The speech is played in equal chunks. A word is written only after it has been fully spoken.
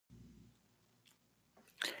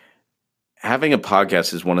Having a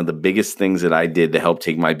podcast is one of the biggest things that I did to help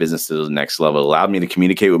take my business to the next level. It allowed me to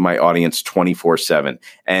communicate with my audience 24/7.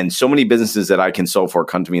 And so many businesses that I consult for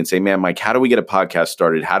come to me and say, man, Mike, how do we get a podcast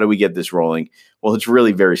started? How do we get this rolling? Well, it's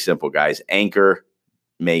really very simple, guys. Anchor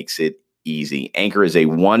makes it easy. Anchor is a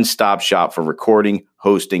one-stop shop for recording,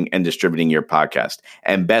 hosting, and distributing your podcast.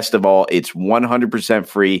 And best of all, it's 100%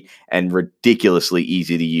 free and ridiculously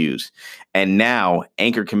easy to use. And now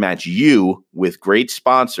Anchor can match you with great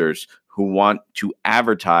sponsors who want to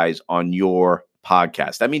advertise on your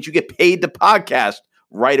podcast. That means you get paid to podcast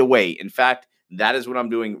right away. In fact, that is what I'm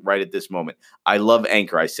doing right at this moment. I love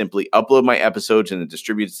Anchor. I simply upload my episodes and it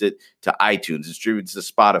distributes it to iTunes, distributes it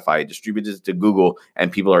to Spotify, distributes it to Google,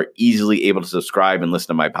 and people are easily able to subscribe and listen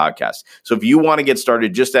to my podcast. So if you want to get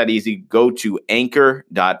started just that easy, go to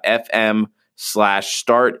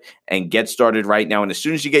anchor.fm/start and get started right now. And as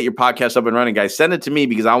soon as you get your podcast up and running, guys, send it to me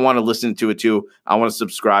because I want to listen to it too. I want to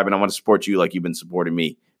subscribe and I want to support you like you've been supporting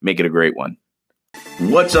me. Make it a great one.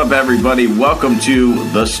 What's up, everybody? Welcome to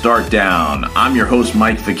The Start Down. I'm your host,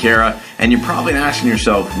 Mike Ficara, and you're probably asking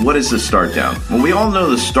yourself, what is the Start Down? Well, we all know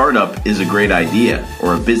the startup is a great idea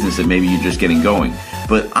or a business that maybe you're just getting going.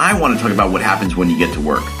 But I want to talk about what happens when you get to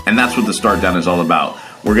work. And that's what The Start Down is all about.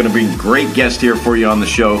 We're going to bring great guests here for you on the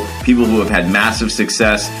show, people who have had massive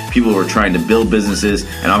success, people who are trying to build businesses,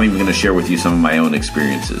 and I'm even going to share with you some of my own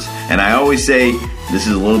experiences. And I always say, this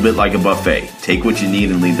is a little bit like a buffet. Take what you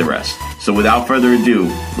need and leave the rest. So without further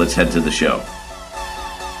ado, let's head to the show.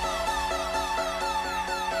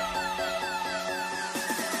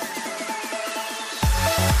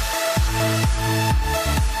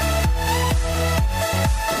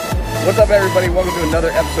 What's up, everybody? Welcome to another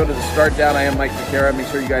episode of The Start Down. I am Mike Ficara. Make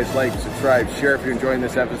sure you guys like, subscribe, share if you're enjoying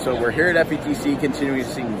this episode. We're here at FETC continuing to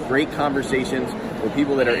see great conversations with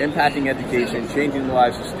people that are impacting education, changing the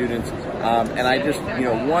lives of students. And I just,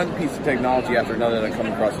 one piece of technology after another that I come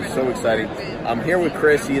across is so exciting. I'm here with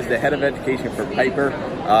Chris. He is the head of education for Piper,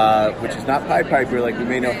 which is not Pied Piper like we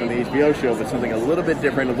may know from the HBO show, but something a little bit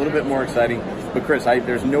different, a little bit more exciting. But Chris,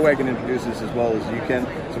 there's no way I can introduce this as well as you can.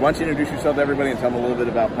 So why don't you introduce yourself to everybody and tell them a little bit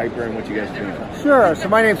about Piper and what you guys are doing. Sure. So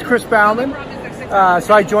my name's Chris Bowman.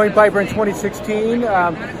 So I joined Piper in 2016.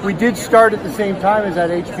 We did start at the same time as that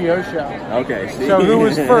HBO show. Okay. See? So who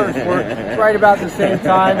was first? We're right about the same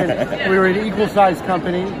time, and we were an equal-sized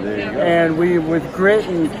company. There you go. And we, with grit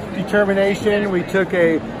and determination, we took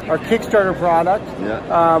our Kickstarter product,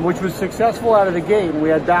 which was successful out of the gate. We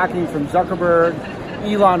had backing from Zuckerberg.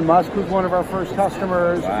 Elon Musk was one of our first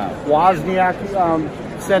customers. Wow. Wozniak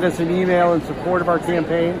sent us an email in support of our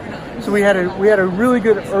campaign. So we had a really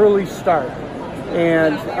good early start.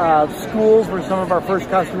 And schools were some of our first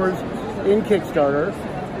customers in Kickstarter.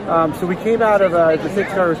 So we came out of the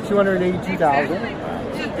Kickstarter was $282,000,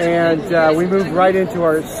 and we moved right into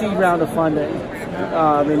our seed round of funding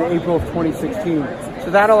in April of 2016. So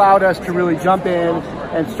that allowed us to really jump in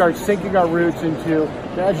and start sinking our roots into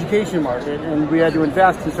the education market. And we had to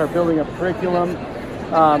invest and start building a curriculum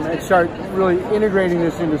and start really integrating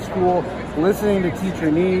this into school, listening to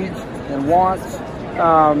teacher needs and wants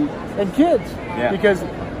and kids. Yeah. Because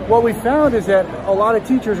what we found is that a lot of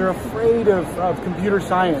teachers are afraid of computer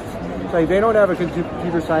science. It's like they don't have a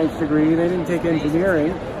computer science degree, they didn't take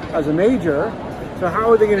engineering as a major, so how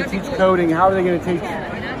are they going to teach coding? How are they going to teach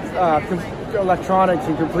electronics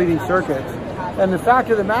and completing circuits? And the fact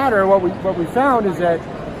of the matter, what we found is that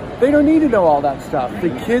they don't need to know all that stuff.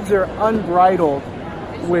 The kids are unbridled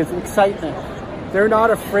with excitement. They're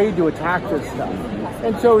not afraid to attack this stuff.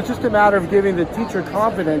 And so it's just a matter of giving the teacher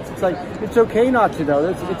confidence. It's like, it's okay not to know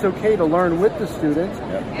this. It's okay to learn with the students.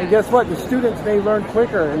 Yep. And guess what? The students may learn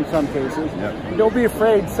quicker in some cases. Yep. Don't be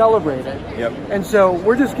afraid, celebrate it. Yep. And so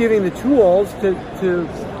we're just giving the tools to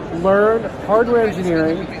learn hardware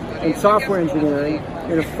engineering and software engineering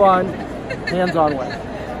in a fun, hands-on way.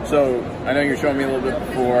 So I know you're showing me a little bit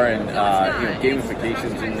before, and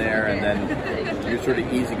gamification's in there, and then you're sort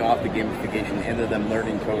of easing off the gamification into them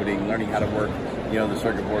learning coding, learning how to work, the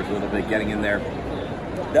circuit boards a little bit, getting in there.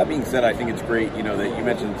 That being said, I think it's great, that you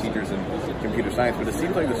mentioned teachers and computer science, but it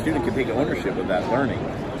seems like the student can take ownership of that learning.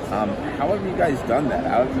 How have you guys done that?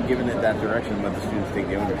 How have you given it that direction and let the students take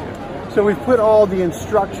the ownership? So we've put all the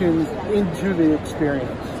instructions into the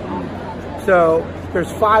experience. So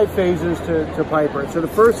there's 5 phases to Piper. So the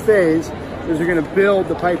first phase is you're going to build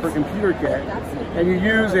the Piper computer kit, and you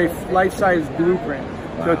use a life-size blueprint.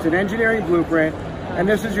 Wow. So it's an engineering blueprint, and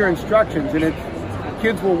this is your instructions, and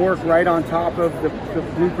kids will work right on top of the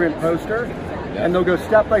blueprint poster, and they'll go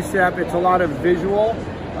step by step. It's a lot of visual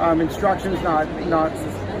instructions, not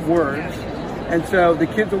words. And so the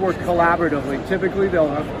kids will work collaboratively. Typically, they'll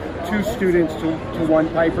have 2 students to 1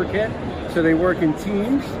 Piper kit. So they work in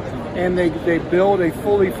teams, and they build a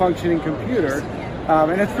fully functioning computer.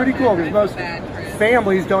 And it's pretty cool because most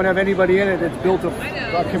families don't have anybody in it that's built a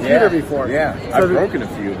computer before. Yeah, so I've broken a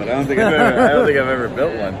few, but I don't think I've ever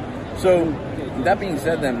built one. So that being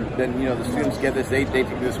said, then the students get this. They take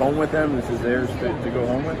this home with them. This is theirs to go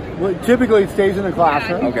home with. Well, typically, it stays in the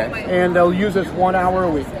classroom. Okay. And they'll use this 1 hour a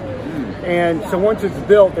week. And so once it's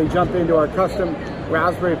built, they jump into our custom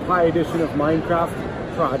Raspberry Pi edition of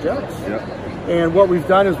Minecraft projects. Yep. And what we've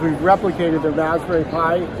done is we've replicated the Raspberry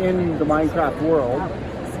Pi in the Minecraft world.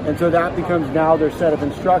 And so that becomes now their set of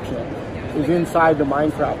instruction is inside the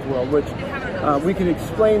Minecraft world, which we can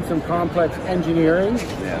explain some complex engineering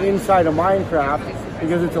inside of Minecraft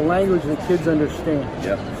because it's a language that kids understand.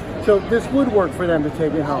 Yep. So this would work for them to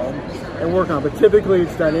take it home and work on, but typically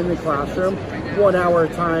it's done in the classroom, 1 hour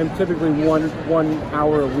at a time, typically one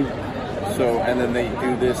hour a week. So, and then they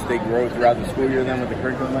do this, they grow throughout the school year then with the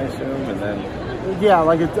curriculum, I assume, and then... Yeah,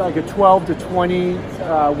 like a 12 to 20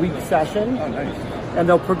 week session. Oh, nice. And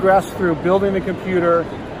they'll progress through building the computer,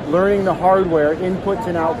 learning the hardware, inputs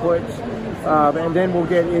and outputs, and then we'll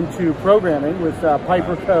get into programming with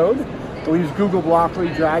Piper Code. We'll use Google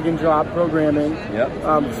Blockly drag and drop programming.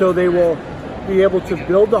 Yep. So they will be able to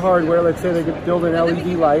build the hardware. Let's say they could build an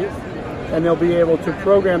LED light, and they'll be able to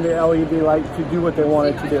program the LED light to do what they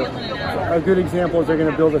want it to do. A good example is they're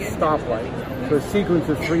going to build a stoplight, so a sequence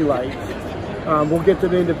of 3 lights. We'll get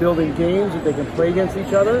them into building games that they can play against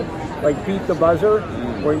each other, like Beat the Buzzer,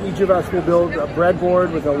 where each of us will build a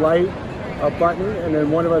breadboard with a light, a button, and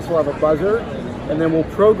then one of us will have a buzzer, and then we'll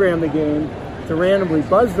program the game to randomly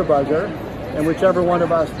buzz the buzzer, and whichever one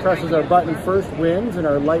of us presses our button first wins, and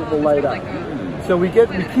our light will light up. So we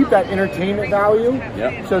keep that entertainment value,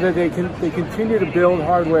 so that they continue to build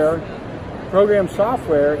hardware, program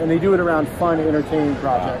software, and they do it around fun, entertaining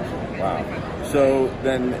projects. Wow. So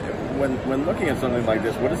then, when looking at something like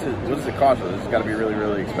this, what does it cost? It's got to be really,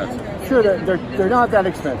 really expensive. Sure, they're not that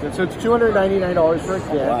expensive. So it's $299 for a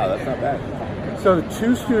kid. Wow, that's not bad. So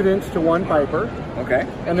 2 students to 1 Piper. Okay.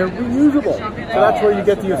 And they're reusable. So that's where you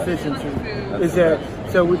get the efficiency.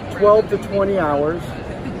 So with 12 to 20 hours,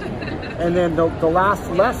 and then the last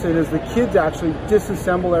lesson is the kids actually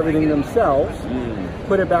disassemble everything themselves,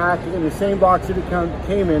 put it back in the same box that it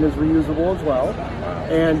came in as reusable as well,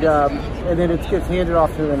 and then it gets handed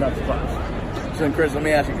off to the next class. So then, Chris, let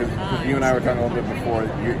me ask you, because you and I were talking a little bit before,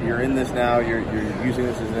 you're in this now, you're using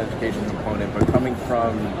this as an education component, but coming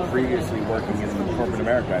from previously working in corporate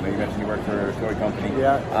America, I know you mentioned you worked for a toy company.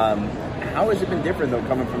 Yeah. How has it been different, though,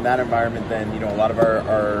 coming from that environment than, a lot of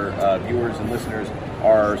our viewers and listeners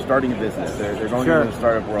are starting a business. They're going into the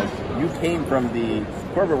startup world. You came from the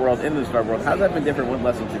corporate world into the startup world. How's that been different? What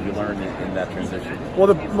lessons did you learn in that transition? Well,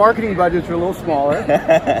 the marketing budgets are a little smaller.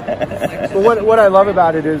 But what I love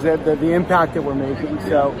about it is that the impact that we're making.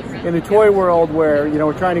 So in the toy world where,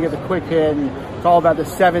 we're trying to get the quick hit, and it's all about the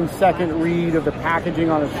 7-second read of the packaging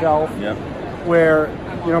on a shelf, where,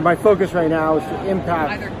 my focus right now is to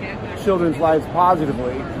impact children's lives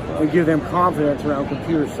positively and give them confidence around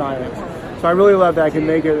computer science. So I really love that I can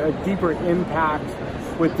make a deeper impact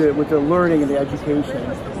with the learning and the education.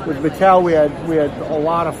 With Mattel, we had a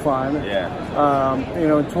lot of fun.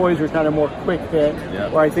 And toys are kind of more quick hit.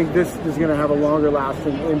 Where I think this is going to have a longer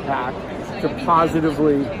lasting impact to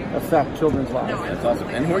positively affect children's lives. That's awesome.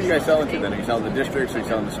 And who are you guys selling to then? Are you selling to districts? Are you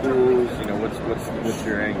selling to schools? What's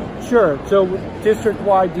your angle? Sure. So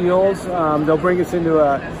district-wide deals. They'll bring us into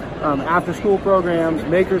after-school programs,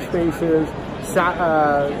 maker spaces,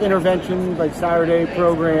 interventions like Saturday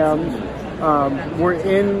programs. We're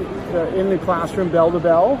in the classroom bell to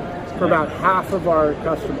bell for about half of our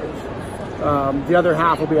customers. The other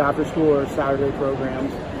half will be after school or Saturday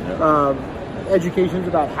programs. Education is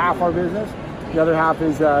about half our business. The other half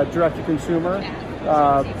is direct to consumer.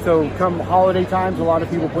 So come holiday times, a lot of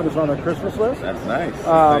people put us on their Christmas list. That's nice.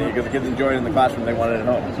 Because the kids enjoy it in the classroom, they want it at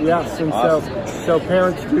home. Yes, and awesome. so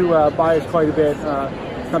parents do buy us quite a bit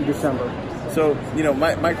come December. So,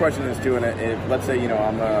 my question is too, and let's say,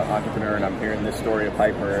 I'm an entrepreneur and I'm hearing this story of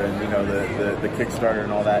Piper and, the Kickstarter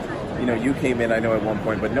and all that. You came in, I know at one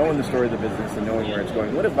point, but knowing the story of the business and knowing where it's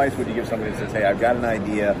going, what advice would you give somebody that says, hey, I've got an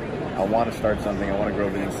idea, I want to start something, I want to grow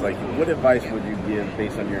things? Like, what advice would you give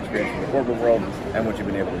based on your experience in the corporate world and what you've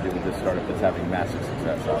been able to do with this startup that's having massive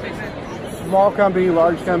success, obviously? Small company,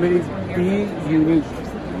 large companies, be unique.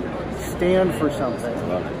 Stand for something. I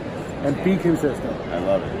love it. And be consistent. I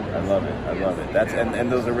love it. That's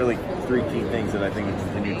and those are really 3 key things that I think will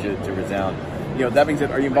continue to resound. That being said,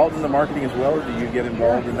 are you involved in the marketing as well, or do you get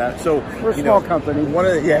involved in that? So we're a small company. One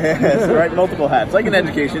of the, right, multiple hats. Like in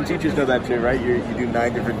education, teachers know that too, right? You do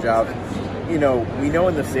 9 different jobs. we know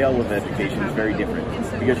in the sale of education is very different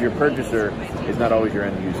because your purchaser is not always your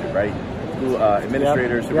end user, right? School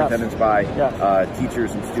administrators, superintendents buy,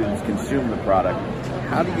 teachers and students consume the product.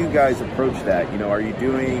 How do you guys approach that? Are you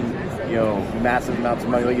doing, massive amounts of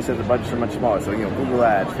money? Like you said, the budgets are much smaller. So, Google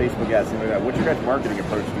ads, Facebook ads, things like that. What's your guys' marketing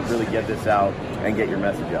approach to really get this out and get your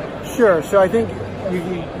message out? Sure. So I think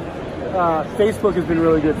Facebook has been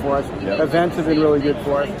really good for us. Yep. Events have been really good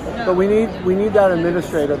for us. But we need that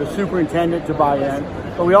administrator, the superintendent, to buy in.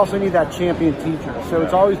 But we also need that champion teacher. So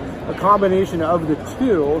it's always a combination of the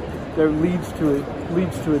two that leads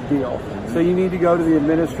to a deal. So you need to go to the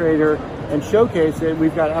administrator and showcase that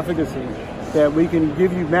we've got efficacy, that we can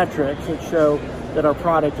give you metrics that show that our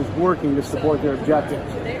product is working to support their objectives.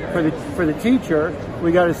 For the teacher,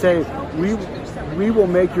 we got to say we will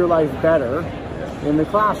make your life better in the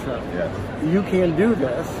classroom. Yes. You can do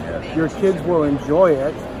this. Yes. Your kids will enjoy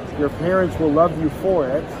it. Your parents will love you for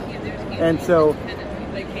it. And so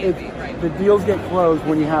the deals get closed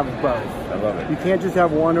when you have both. I love it. You can't just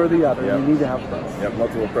have one or the other. Yep. You need to have both. Yep,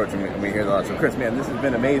 multiple approach, and we hear a lot. So, Chris, man, this has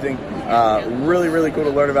been amazing. Really, really cool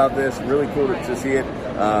to learn about this. Really cool to see it.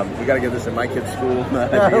 We got to get this in my kids' school.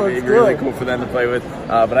 It'd be really cool for them to play with.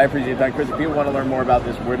 But I appreciate that, Chris. If people want to learn more about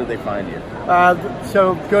this, where do they find you?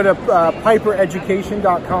 So go to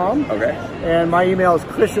pipereducation.com. Okay. And my email is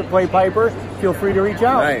chris@playpiper. Feel free to reach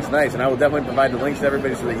out. Nice. And I will definitely provide the links to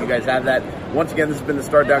everybody so that you guys have that. Once again, this has been the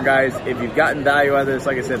Start Down, guys. If you've gotten value out of this,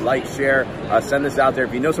 like I said, like, share, send this out there.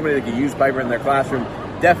 If you know somebody that could use Piper in their classroom,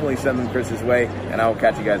 definitely send them Chris's way, and I will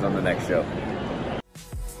catch you guys on the next show.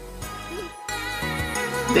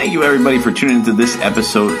 Thank you, everybody, for tuning into this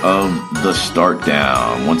episode of The Start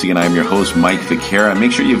Down. Once again, I am your host, Mike Vaquera.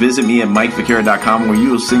 Make sure you visit me at MikeVaquera.com, where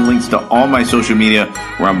you will see links to all my social media,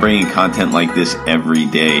 where I'm bringing content like this every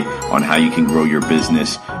day on how you can grow your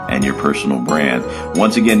business and your personal brand.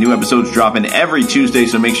 Once again, new episodes dropping every Tuesday,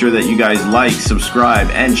 so make sure that you guys like, subscribe,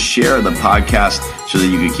 and share the podcast so that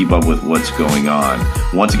you can keep up with what's going on.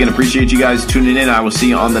 Once again, appreciate you guys tuning in. I will see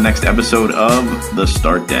you on the next episode of The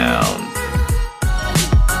Start Down.